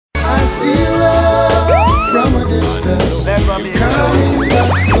see love from a distance, coming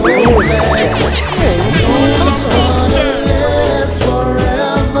back so fast. No one's gonna last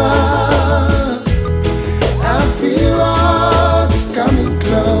forever. I feel hearts coming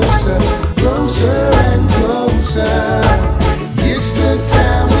closer, closer and closer. It's the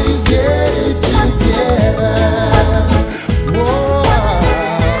time we get it together. Whoa,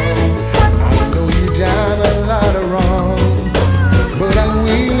 I know you done a lot of wrong, but I'm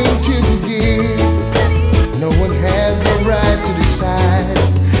willing to forgive. No one has the right to decide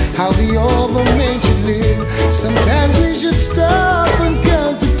how the other made you live. Sometimes we should stop and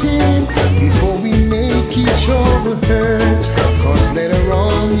count to 10 before we make each other hurt. Cause later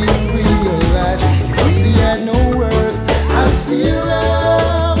on you realize you really had no worth. I see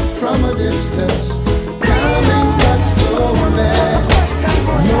love from a distance, coming back slowly.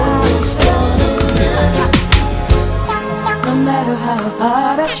 No one's gonna let. No matter how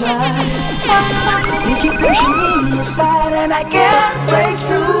hard I try, you keep pushing me aside and I can't break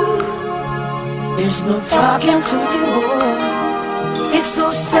through. There's no talking to you. It's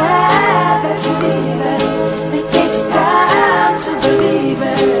so sad that you're leaving. It takes time to believe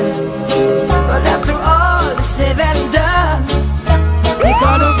it, but after all is said and done, we're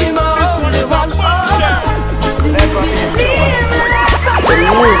gonna be more than one. The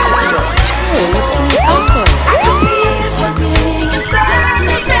music just turns me on. I can feel something inside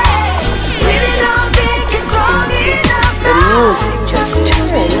me say, really don't think it's strong enough. The music just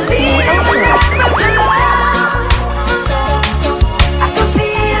turns me on. I can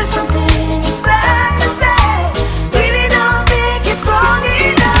feel something inside me say, really don't think it's strong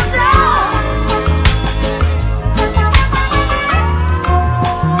enough now.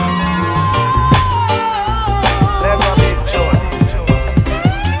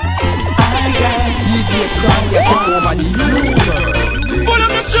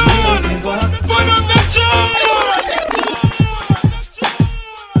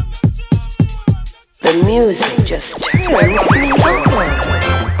 The music just turns me on.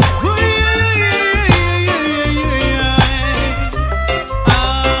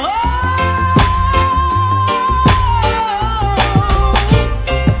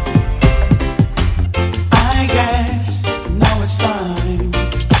 I guess now it's time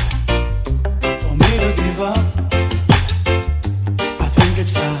for me to give up. I think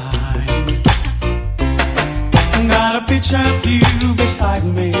it's time. Got a picture of you beside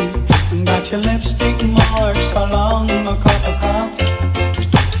me. Got your lipstick marks along a couple cups.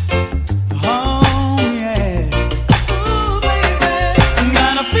 Oh yeah. Ooh, baby.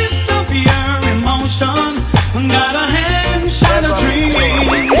 Got a fist of your emotion. Got a handshot of dreams.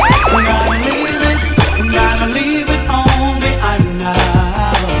 Gotta leave it on behind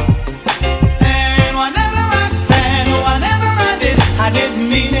now. And whatever I said, whatever I did, I didn't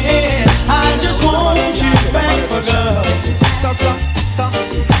mean it. I just want you back for good.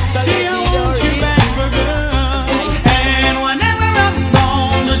 See, I want you back for good. And whenever I'm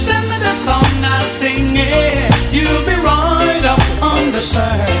gone, just send me the song, I'll sing it. You'll be right up on the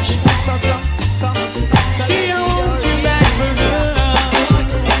search. See, I want you back for good.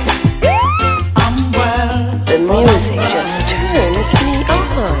 I'm well. The music just turns me on.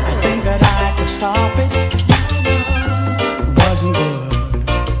 I think that I could stop it. Wasn't good.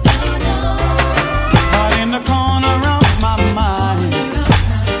 But in the corner of my mind,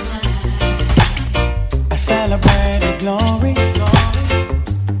 I celebrated glory,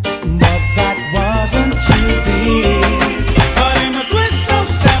 but that wasn't to be. But in the twist of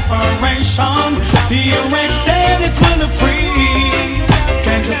separation, you ain't said it will free.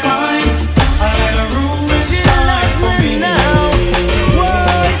 Can't you find a little room inside for me now?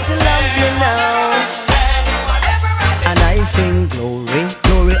 Whoa, she loves me now. And I sing glory,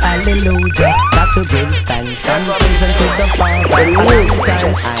 glory, hallelujah. Got to give thanks and praise unto the Father. The music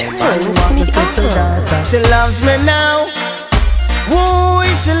just turns me on. She loves me now. Whoa,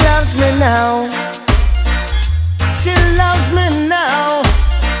 she loves me now. She loves me now.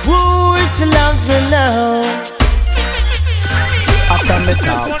 Whoa, she loves me now. After me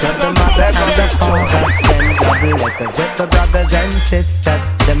talk to the mother and the father, send double letters with the brothers and sisters.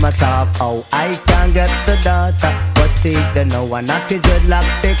 Them a talk how I can't get the daughter, but see they know one not the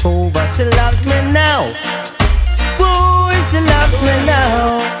dreadlocks take over. She loves me now. Boy, she loves me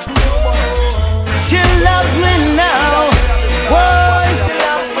now. She loves me now. Boy, she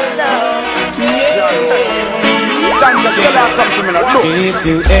loves me now. If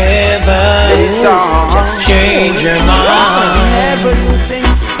you ever change your mind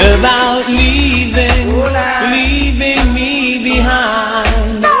about leaving me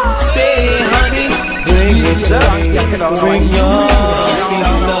behind, say honey, bring it to me, bring your sweet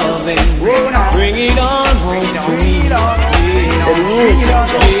loving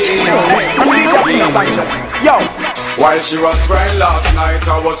Sanchez. Yo. While she was crying last night,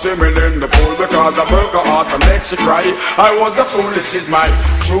 I was swimming in the pool because I broke her heart and make she cry. I was a fool, this is my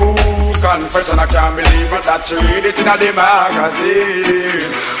true confession. I can't believe it that she read it in the magazine.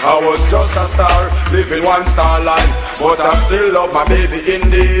 I was just a star, living one star life, but I still love my baby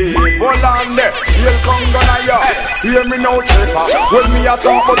indeed. Hold on there, here come gonna yo. Hear me now, Trevor. When me a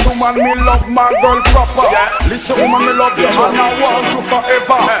talk about woman, me love my girl proper. Listen, woman, me love you and I want you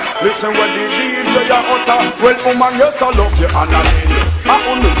forever. Listen when the DJ ya utter. Well, woman, yes I love you and I need you. I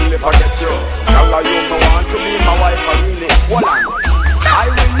only really forget you. Tell her you me want to be my wife, I really. Hold on. I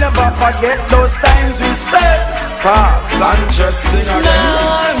will never forget those times we spent. Sanchez, sing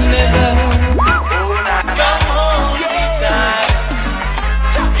again.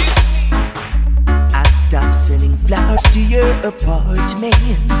 I stopped sending flowers to your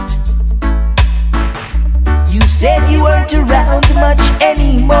apartment. You said you weren't around much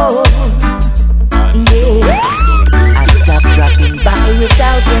anymore. Yeah, I stopped dropping by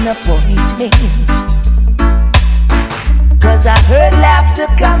without an appointment, 'cause I heard laughter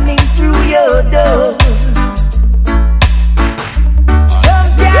coming through your door.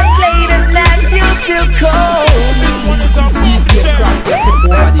 Sometimes late at night you still call me.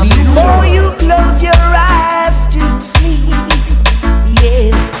 Before you close your eyes to sleep,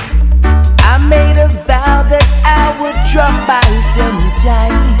 yeah, I made a vow that I would drop by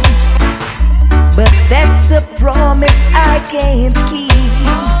sometimes, but that's a promise I can't keep,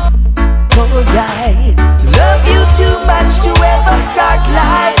 'cause I love you too much to ever start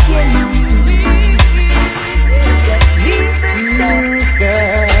liking you. Let's leave this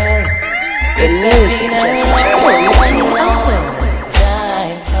girl. The music just turns me on.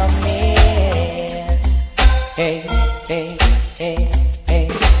 Time coming. Hey, hey, hey, hey.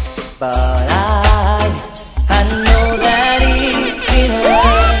 But I know that it's been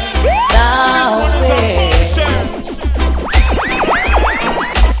worth that way.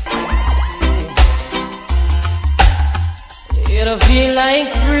 It'll feel like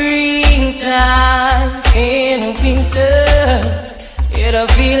springtime in winter. It'll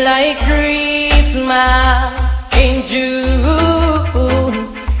feel like Christmas in June.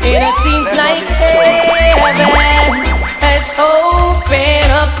 It seems like heaven has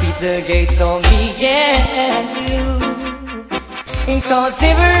opened up the gates for me and you. Because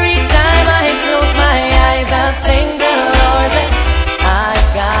every time I close my eyes, I thank the Lord that I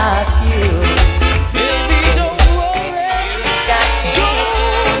got you. Baby, don't worry. You got me. Don't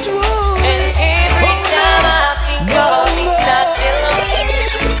worry. And every time I think of me, I feel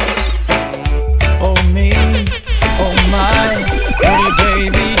Oh me, oh my, pretty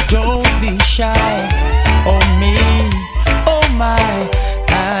baby, don't be shy. Oh me, oh my,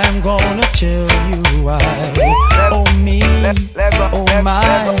 I'm gonna tell you why. Oh me, oh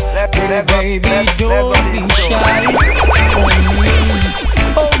my, pretty baby, don't be shy. Oh me,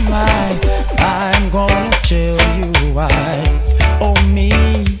 oh my, I'm gonna tell you why. Oh me,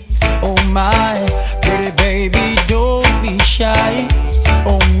 oh my, pretty baby, don't be shy.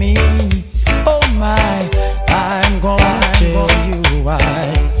 Oh me, oh my, I'm gonna tell you why.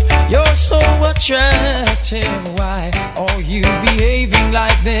 You're so attractive, why are you behaving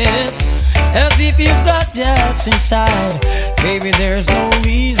like this? As if you've got doubts inside. Baby, there's no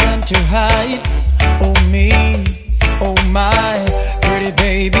reason to hide. Oh me, oh my, pretty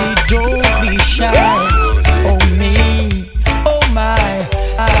baby, don't be shy. Oh me, oh my,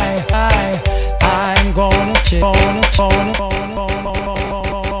 I'm gonna tell you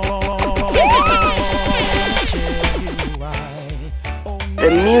why. The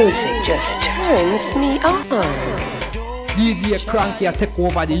music just turns me on. DJ Cranky take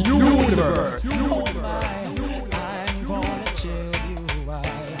over the universe.